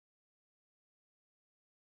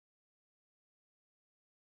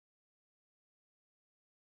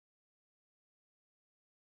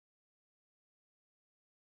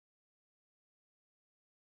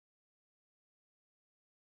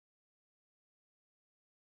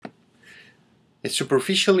A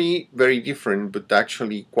superficially very different, but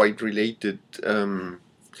actually quite related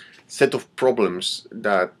set of problems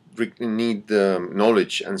that need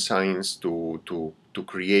knowledge and science to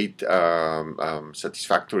create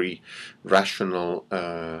satisfactory, rational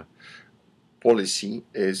policy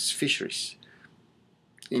is fisheries.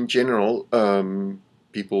 In general,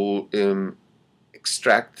 people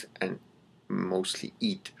extract and mostly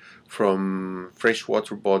eat from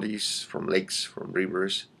freshwater bodies, from lakes, from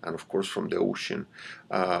rivers, and of course from the ocean,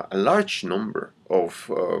 a large number of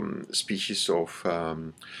species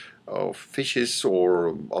of fishes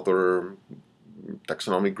or other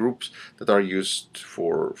taxonomic groups that are used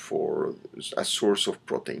for a source of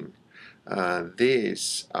protein.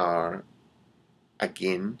 These are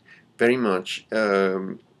again very much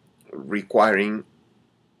requiring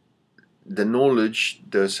the knowledge,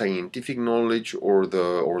 the scientific knowledge, or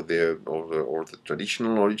the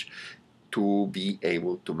traditional knowledge to be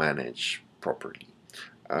able to manage properly.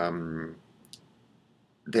 Um,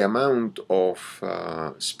 the amount of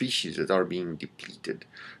species that are being depleted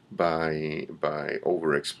by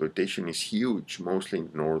overexploitation is huge, mostly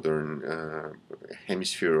in the northern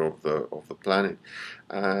hemisphere of the planet.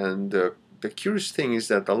 And the curious thing is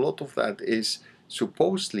that a lot of that is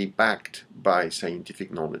supposedly backed by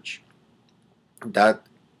scientific knowledge. That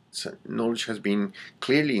knowledge has been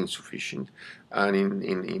clearly insufficient and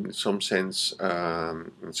in some sense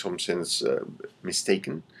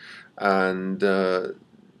mistaken, and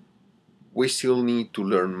we still need to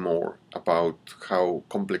learn more about how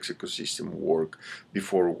complex ecosystems work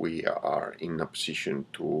before we are in a position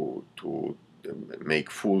to make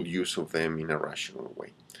full use of them in a rational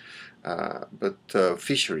way. But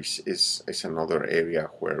fisheries is another area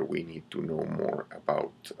where we need to know more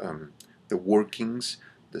about the workings,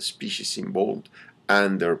 the species involved,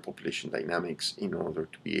 and their population dynamics in order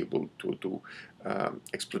to be able to do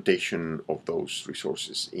exploitation of those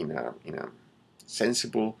resources in a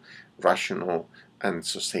sensible, rational, and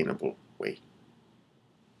sustainable way.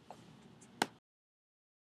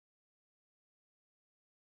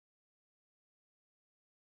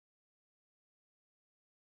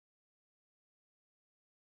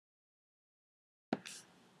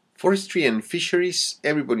 Forestry and fisheries,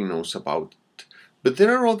 everybody knows about it. But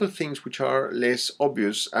there are other things which are less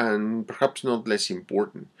obvious and perhaps not less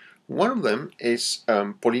important. One of them is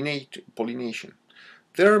pollination.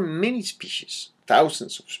 There are many species,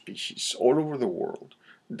 thousands of species all over the world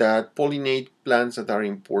that pollinate plants that are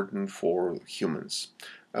important for humans.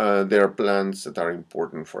 There are plants that are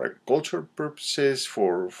important for agricultural purposes,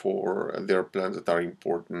 for there are plants that are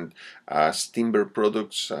important as timber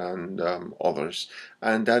products and others,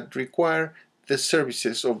 and that require the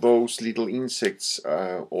services of those little insects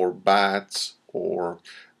or bats or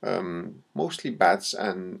mostly bats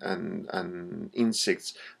and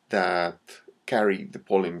insects that carry the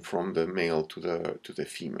pollen from the male to the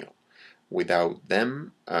female. Without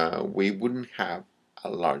them, we wouldn't have a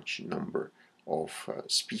large number of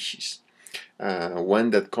species.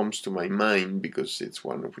 One that comes to my mind, because it's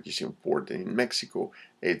one of which is important in Mexico,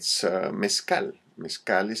 it's mezcal.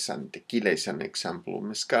 Mezcales and tequila is an example of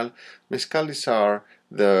mezcal. Mezcales are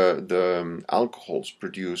the alcohols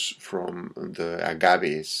produced from the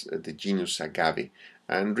agaves, the genus agave,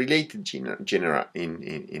 and related genera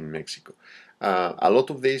in Mexico. A lot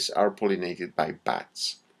of these are pollinated by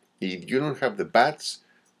bats. If you don't have the bats,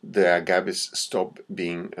 the agaves stop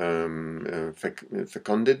being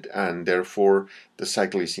fecunded, and therefore the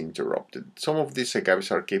cycle is interrupted. Some of these agaves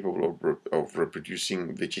are capable of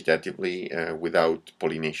reproducing vegetatively without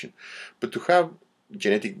pollination. But to have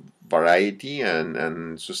genetic variety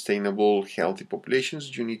and sustainable, healthy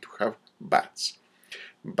populations, you need to have bats.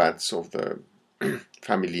 Bats of the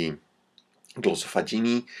family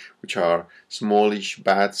Glossophagidae, which are smallish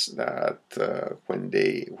bats that when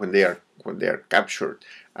they are captured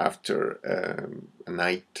after a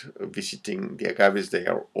night visiting the agaves, they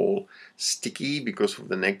are all sticky because of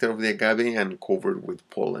the nectar of the agave and covered with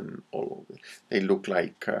pollen all over. They look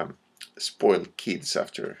like spoiled kids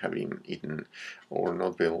after having eaten, or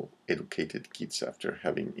not well educated kids after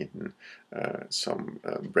having eaten some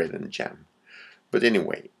bread and jam. But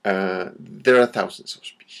anyway, there are thousands of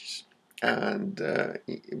species, and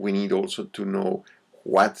we need also to know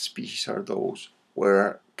what species are those,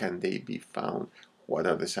 where can they be found, what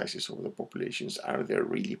are the sizes of the populations, are they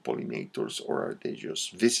really pollinators or are they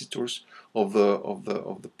just visitors of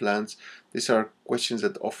the plants. These are questions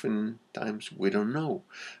that oftentimes we don't know,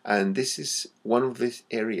 and this is one of these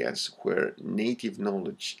areas where native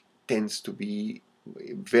knowledge tends to be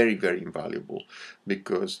very, very invaluable,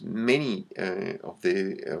 because many of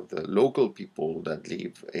the local people that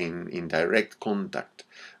live in direct contact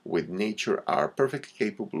with nature are perfectly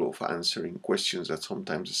capable of answering questions that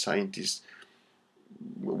sometimes the scientists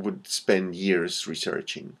would spend years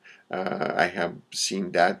researching. I have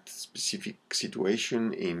seen that specific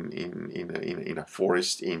situation in a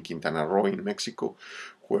forest in Quintana Roo in Mexico,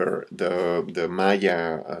 where the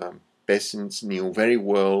Maya peasants knew very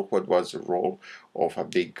well what was the role of a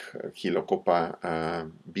big Chilocopa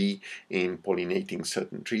bee in pollinating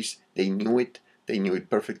certain trees. They knew it. They knew it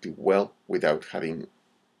perfectly well without the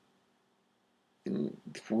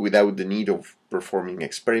need of performing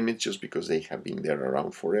experiments, just because they have been there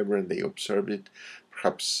around forever and they observed it.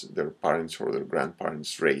 Perhaps their parents or their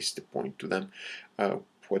grandparents raised the point to them,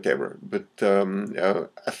 whatever. But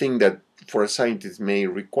a thing that for a scientist may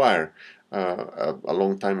require a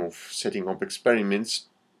long time of setting up experiments,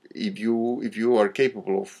 if you are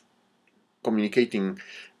capable of communicating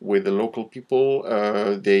with the local people,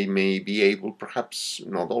 they may be able, perhaps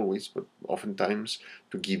not always, but oftentimes,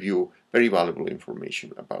 to give you very valuable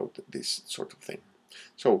information about this sort of thing.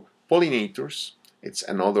 So pollinators, it's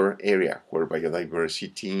another area where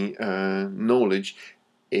biodiversity knowledge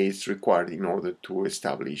is required in order to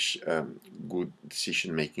establish good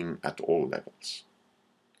decision making at all levels.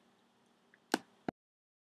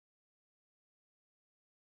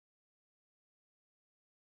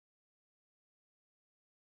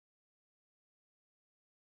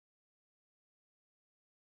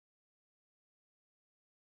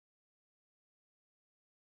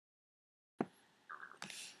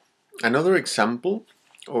 Another example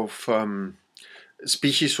of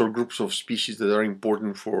species or groups of species that are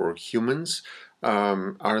important for humans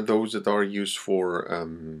are those that are used for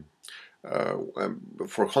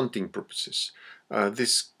hunting purposes.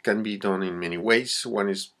 This can be done in many ways. One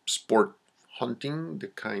is sport hunting, the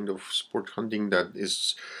kind of sport hunting that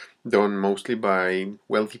is done mostly by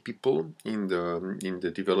wealthy people in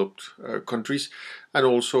the developed countries, and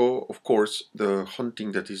also, of course, the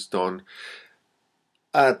hunting that is done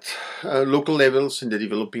at local levels in the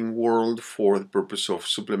developing world for the purpose of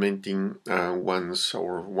supplementing one's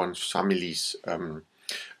family's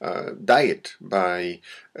diet by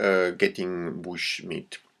getting bush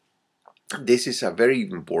meat. This is a very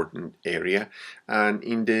important area, and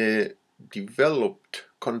in the developed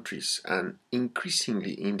countries and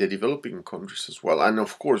increasingly in the developing countries as well, and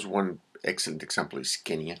of course one excellent example is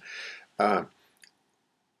Kenya. Uh,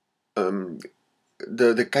 um,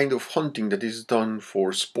 the kind of hunting that is done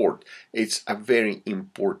for sport, it's a very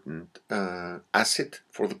important asset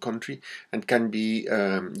for the country, and can be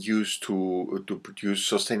used to produce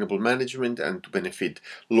sustainable management and to benefit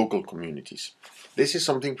local communities. This is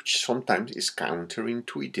something which sometimes is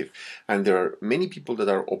counterintuitive, and there are many people that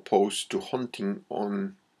are opposed to hunting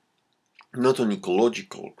on not on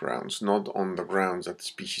ecological grounds, not on the grounds that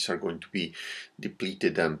species are going to be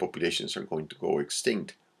depleted and populations are going to go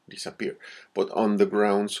extinct, disappear, but on the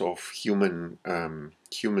grounds of humane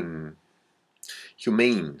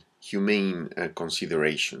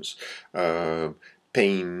considerations,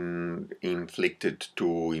 pain inflicted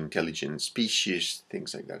to intelligent species,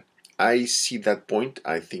 things like that. I see that point.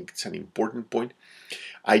 I think it's an important point.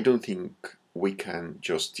 I don't think we can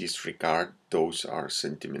just disregard those are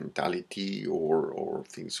sentimentality or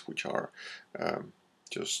things which are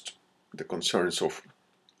just the concerns of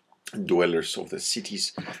dwellers of the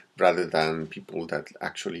cities rather than people that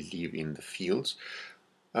actually live in the fields.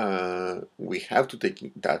 We have to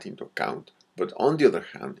take that into account. But on the other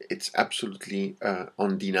hand, it's absolutely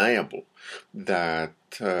undeniable that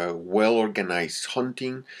well-organized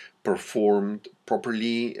hunting performed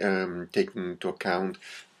properly, taking into account,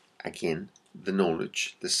 again, the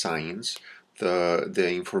knowledge, the science, the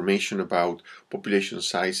information about population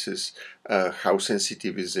sizes, how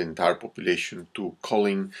sensitive is the entire population to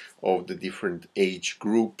culling of the different age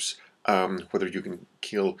groups, whether you can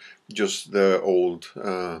kill just the old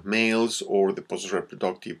males or the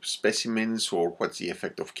post-reproductive specimens, or what's the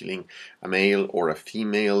effect of killing a male or a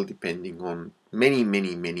female, depending on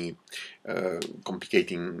many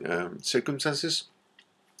complicating circumstances.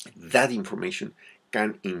 That information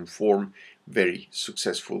can inform very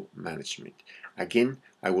successful management. Again,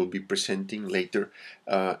 I will be presenting later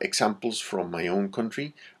examples from my own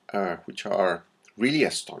country, which are really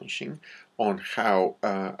astonishing, on how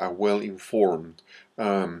a well-informed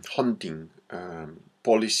hunting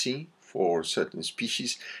policy for certain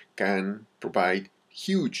species can provide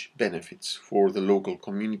huge benefits for the local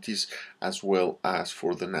communities as well as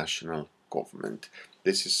for the national government.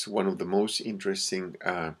 This is one of the most interesting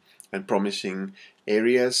and promising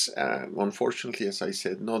areas, unfortunately, as I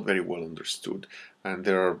said, not very well understood and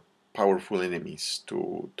there are powerful enemies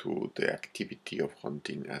to the activity of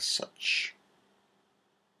hunting as such.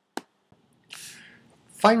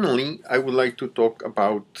 Finally, I would like to talk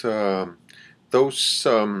about those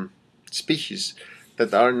species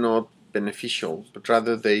that are not beneficial, but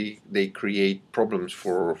rather they create problems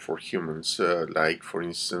for humans, like for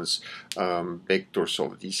instance vectors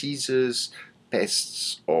of diseases,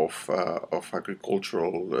 pests of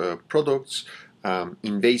agricultural products,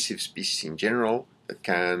 invasive species in general that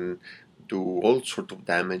can do all sort of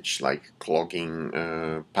damage, like clogging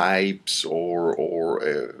pipes or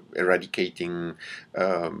eradicating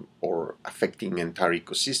or affecting entire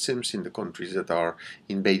ecosystems in the countries that are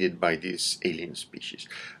invaded by these alien species.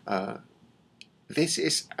 This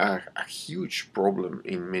is a huge problem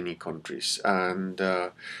in many countries, and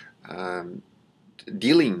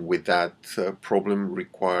dealing with that problem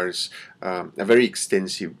requires a very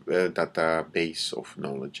extensive database of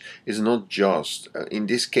knowledge. It's not just, in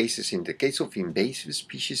these cases, in the case of invasive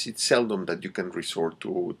species, it's seldom that you can resort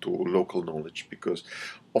to local knowledge, because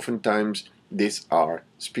oftentimes these are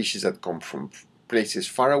species that come from places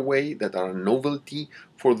far away that are a novelty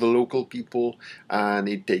for the local people, and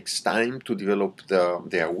it takes time to develop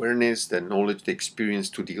the awareness, the knowledge, the experience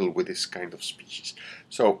to deal with this kind of species.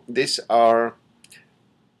 So these are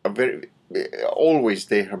always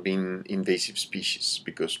there have been invasive species,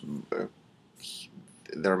 because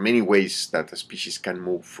there are many ways that a species can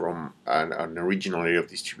move from an original area of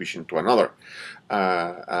distribution to another.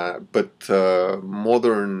 But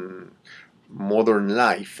modern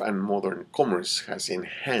life and modern commerce has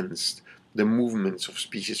enhanced the movements of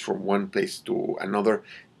species from one place to another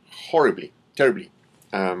horribly, terribly,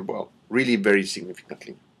 well, really very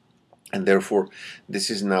significantly. And therefore, this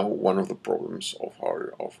is now one of the problems of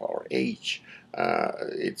our age.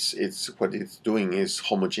 It's what it's doing is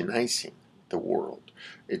homogenizing the world.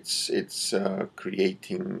 It's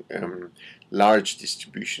creating large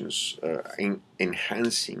distributions,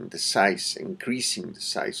 enhancing the size, increasing the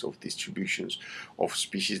size of distributions of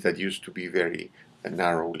species that used to be very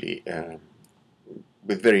narrowly,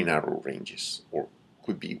 with very narrow ranges, or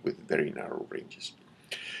could be with very narrow ranges.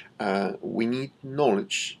 We need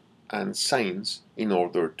knowledge and science in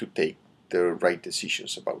order to take the right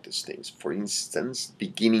decisions about these things. For instance,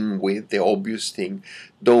 beginning with the obvious thing,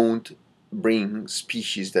 don't bring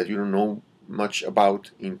species that you don't know much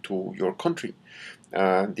about into your country.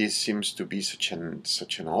 This seems to be such an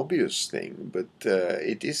obvious thing, but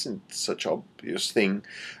it isn't such an obvious thing,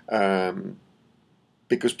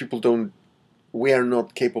 because we are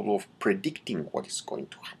not capable of predicting what is going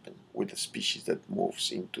to happen with a species that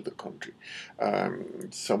moves into the country.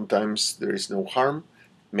 Sometimes there is no harm,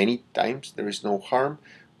 many times there is no harm,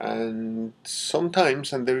 and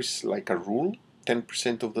sometimes, and there is like a rule,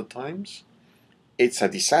 10% of the times, it's a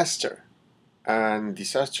disaster. And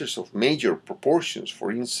disasters of major proportions, for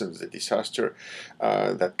instance, the disaster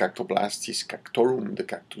that Cactoblastis cactorum, the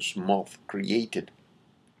cactus moth, created.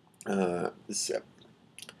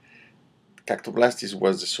 Cactoblastis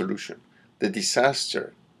was the solution. The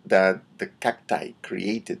disaster that the cacti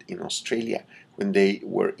created in Australia when they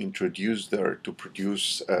were introduced there to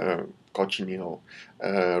produce cochineal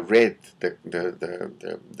red, the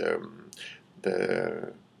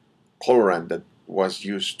colorant that was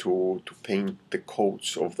used to paint the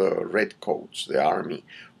coats of the red coats, the army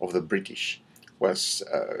of the British, was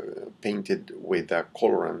painted with a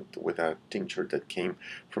colorant, with a tincture that came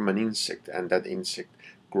from an insect, and that insect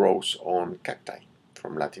grows on cacti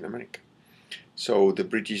from Latin America. So the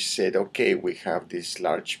British said, okay, we have this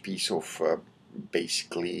large piece of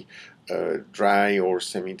basically dry or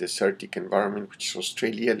semi-desertic environment, which is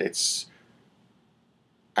Australia. Let's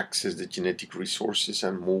access the genetic resources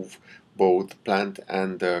and move both plant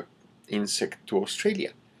and insect to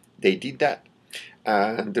Australia. They did that,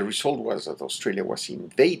 and the result was that Australia was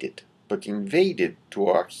invaded, but invaded to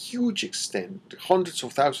a huge extent. Hundreds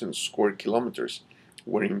of thousands of square kilometers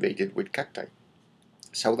were invaded with cacti.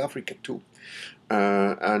 South Africa too.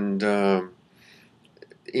 And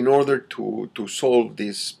in order to solve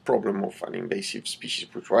this problem of an invasive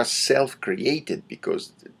species, which was self-created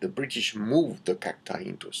because the British moved the cacti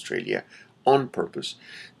into Australia on purpose,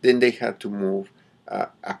 then they had to move a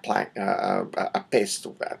pest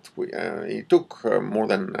of that. It took more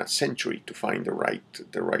than a century to find the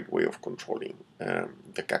right way of controlling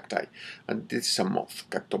the cacti, and this is a moth,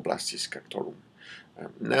 Cactoblastis cactorum.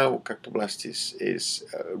 Now Cactoblastis is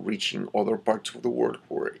reaching other parts of the world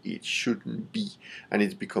where it shouldn't be, and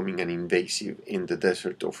it's becoming an invasive in the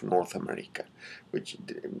desert of North America, which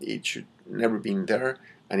it should never been there,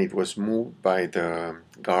 and it was moved by the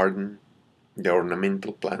garden, the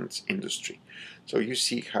ornamental plants industry. So you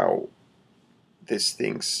see how these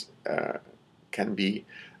things can be,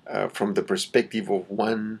 from the perspective of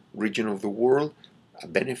one region of the world, a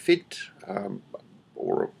benefit,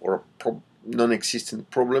 or a non-existent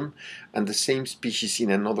problem, and the same species in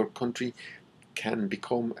another country can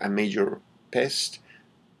become a major pest,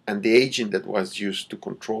 and the agent that was used to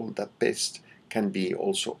control that pest can be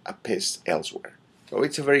also a pest elsewhere. So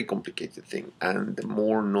it's a very complicated thing, and the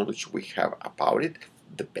more knowledge we have about it,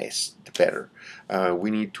 the better. We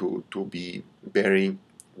need to be very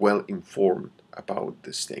well informed about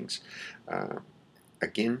these things.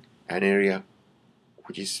 Again, an area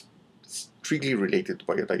which is strictly related to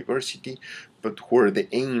biodiversity, but where the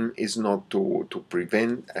aim is not to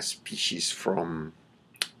prevent a species from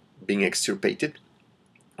being extirpated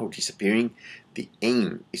or disappearing. The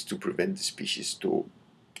aim is to prevent the species to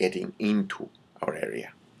getting into our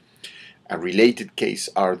area. A related case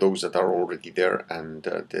are those that are already there, and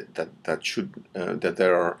that they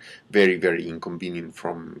are very inconvenient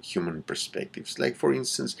from human perspectives. Like, for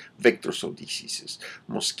instance, vectors of diseases,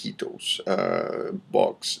 mosquitoes,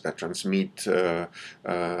 bugs that transmit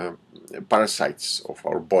parasites of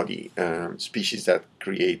our body, species that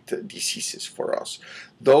create diseases for us.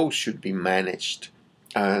 Those should be managed,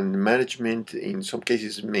 and management in some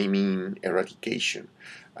cases may mean eradication.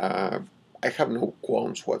 I have no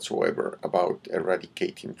qualms whatsoever about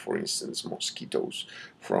eradicating, for instance, mosquitoes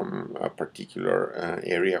from a particular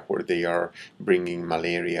area where they are bringing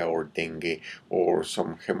malaria or dengue or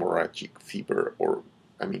some hemorrhagic fever, or,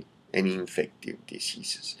 I mean, any infective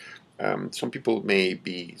diseases. Some people may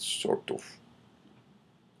be sort of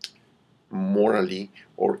morally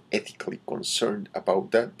or ethically concerned about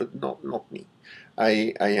that, but not me.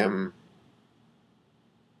 I am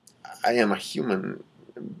a human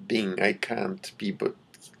being. I can't be but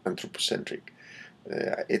anthropocentric.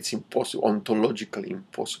 It's impossible, ontologically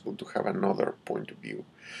impossible, to have another point of view.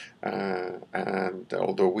 And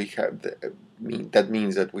although we have that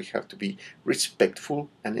means that we have to be respectful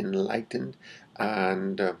and enlightened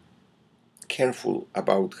and careful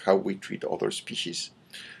about how we treat other species.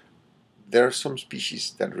 There are some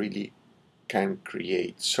species that really can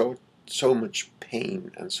create so much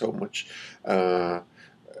pain and so much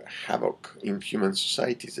havoc in human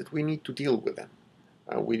societies that we need to deal with them.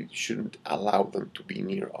 We shouldn't allow them to be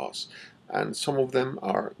near us. And some of them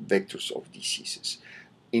are vectors of diseases.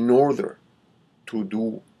 In order to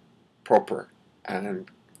do proper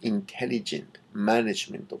and intelligent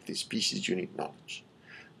management of these species, you need knowledge.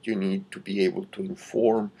 You need to be able to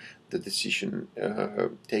inform the decision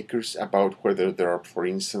takers about whether there are, for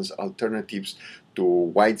instance, alternatives to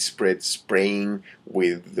widespread spraying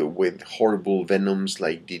with horrible venoms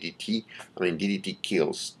like DDT. I mean, DDT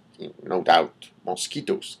kills, no doubt,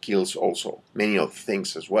 mosquitoes, kills also many other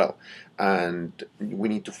things as well. And we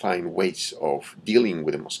need to find ways of dealing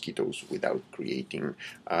with the mosquitoes without creating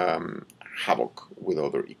havoc with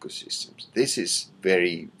other ecosystems. This is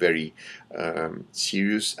very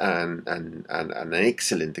serious and an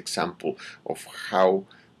excellent example of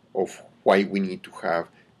why we need to have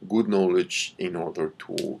good knowledge in order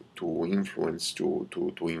to influence, to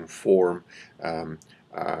inform a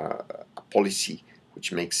policy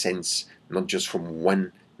which makes sense, not just from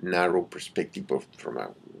one narrow perspective, but from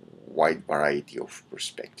a wide variety of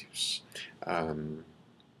perspectives.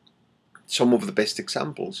 Some of the best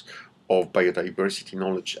examples of biodiversity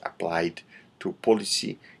knowledge applied to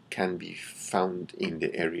policy can be found in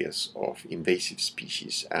the areas of invasive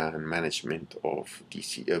species and management of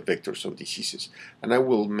vectors of diseases. And I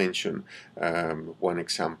will mention one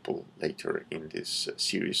example later in this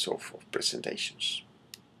series of presentations.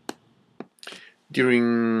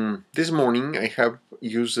 During this morning, I have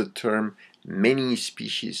used the term many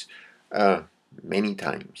species many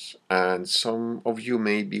times, and some of you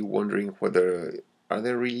may be wondering whether are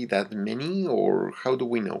there really that many, or how do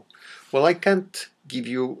we know? Well, I can't give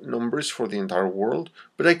you numbers for the entire world,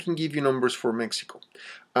 but I can give you numbers for Mexico.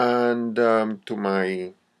 And to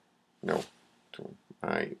my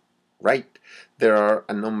right, there are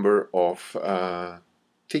a number of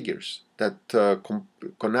figures that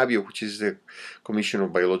CONABIO, which is the Commission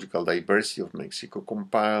of Biological Diversity of Mexico,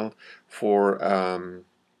 compiled for a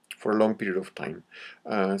long period of time.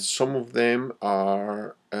 Some of them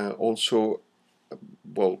are also,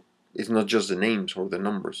 well, it's not just the names or the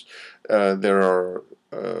numbers. There are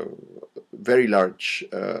very large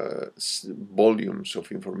volumes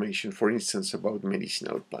of information, for instance, about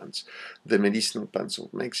medicinal plants. The medicinal plants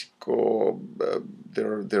of Mexico,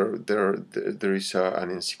 there is an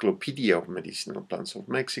encyclopedia of medicinal plants of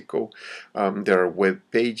Mexico. There are web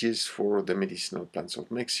pages for the medicinal plants of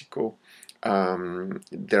Mexico.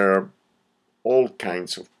 There are all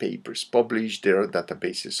kinds of papers published. There are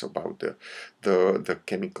databases about the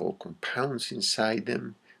chemical compounds inside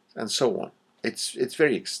them, and so on. It's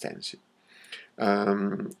very extensive.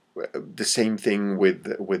 The same thing with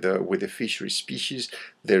the fishery species.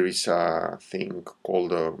 There is a thing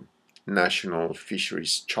called a National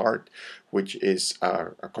Fisheries Chart, which is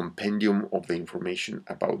a compendium of the information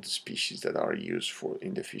about the species that are used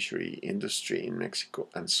in the fishery industry in Mexico,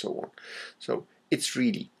 and so on. So it's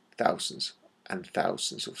really thousands and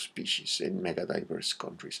thousands of species in mega diverse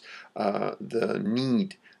countries. The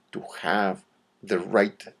need to have the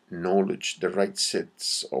right knowledge, the right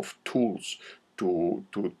sets of tools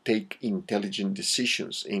to take intelligent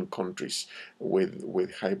decisions in countries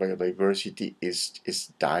with high biodiversity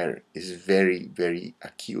is dire, is very, very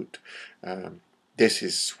acute. This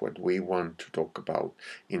is what we want to talk about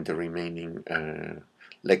in the remaining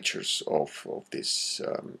lectures of this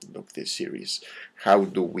series. How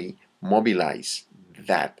do we mobilize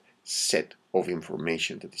that set of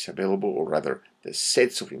information that is available, or rather the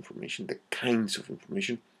sets of information, the kinds of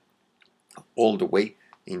information, all the way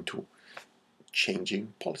into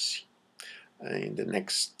changing policy. In the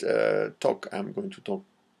next talk, I'm going to talk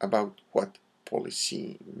about what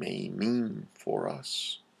policy may mean for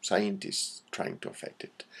us scientists trying to affect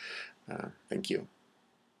it. Thank you.